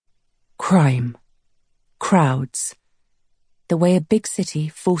Crime. Crowds. The way a big city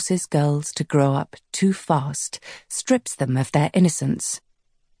forces girls to grow up too fast, strips them of their innocence.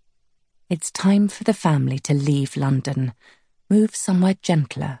 It's time for the family to leave London, move somewhere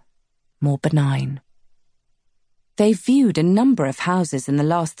gentler, more benign. They've viewed a number of houses in the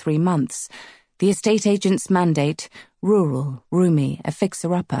last 3 months. The estate agent's mandate, rural, roomy, a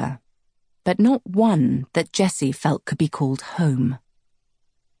fixer-upper. But not one that Jessie felt could be called home.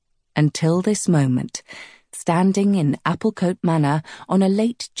 Until this moment, standing in Applecote Manor on a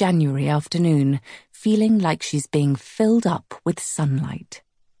late January afternoon, feeling like she's being filled up with sunlight.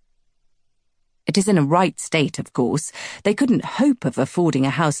 It is in a right state, of course. They couldn't hope of affording a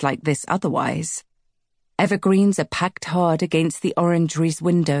house like this otherwise. Evergreens are packed hard against the orangery's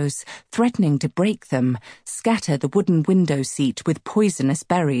windows, threatening to break them, scatter the wooden window seat with poisonous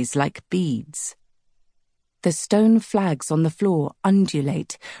berries like beads. The stone flags on the floor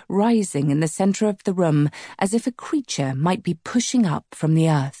undulate, rising in the centre of the room as if a creature might be pushing up from the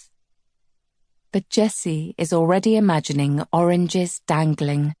earth. But Jessie is already imagining oranges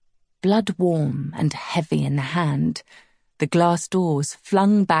dangling, blood warm and heavy in the hand, the glass doors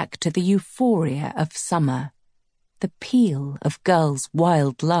flung back to the euphoria of summer, the peal of girls'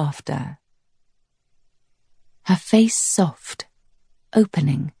 wild laughter. Her face soft,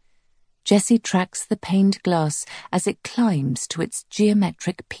 opening, Jessie tracks the paned glass as it climbs to its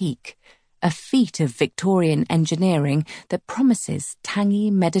geometric peak, a feat of Victorian engineering that promises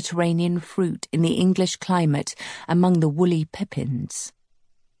tangy Mediterranean fruit in the English climate among the woolly pippins.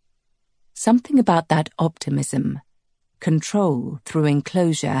 Something about that optimism, control through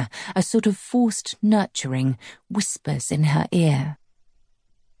enclosure, a sort of forced nurturing, whispers in her ear.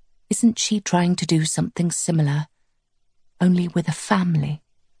 Isn't she trying to do something similar, only with a family?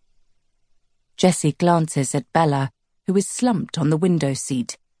 Jessie glances at Bella, who is slumped on the window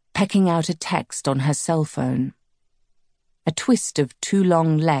seat, pecking out a text on her cell phone. A twist of 2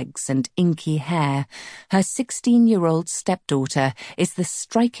 long legs and inky hair, her 16-year-old stepdaughter is the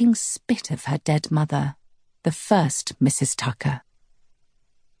striking spit of her dead mother, the first Mrs. Tucker.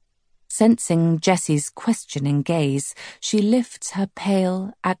 Sensing Jessie's questioning gaze, she lifts her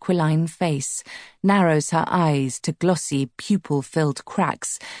pale, aquiline face, narrows her eyes to glossy, pupil-filled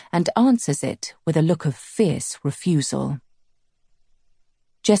cracks, and answers it with a look of fierce refusal.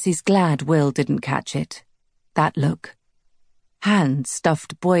 Jessie's glad Will didn't catch it. That look. Hands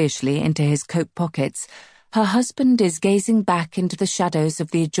stuffed boyishly into his coat pockets, her husband is gazing back into the shadows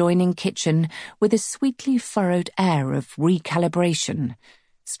of the adjoining kitchen with a sweetly furrowed air of recalibration,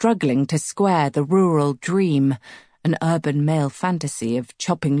 struggling to square the rural dream, an urban male fantasy of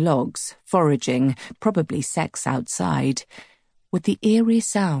chopping logs, foraging, probably sex outside, with the eerie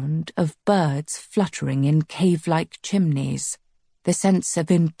sound of birds fluttering in cave-like chimneys, the sense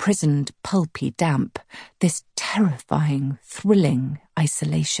of imprisoned pulpy damp, this terrifying, thrilling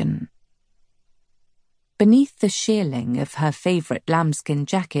isolation. Beneath the shearling of her favourite lambskin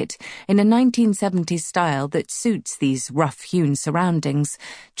jacket, in a 1970s style that suits these rough-hewn surroundings,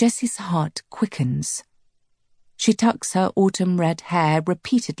 Jessie's heart quickens. She tucks her autumn-red hair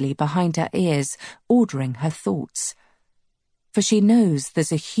repeatedly behind her ears, ordering her thoughts. For she knows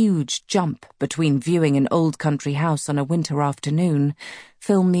there's a huge jump between viewing an old country house on a winter afternoon,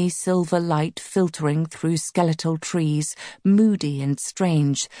 filmy silver light filtering through skeletal trees, moody and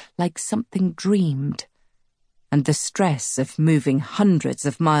strange, like something dreamed, and the stress of moving hundreds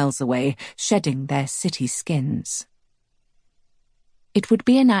of miles away, shedding their city skins. It would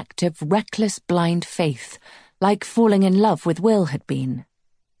be an act of reckless blind faith, like falling in love with Will had been.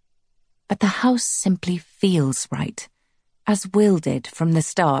 But the house simply feels right, as Will did from the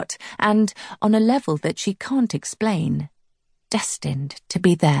start, and, on a level that she can't explain, destined to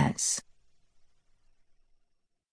be theirs.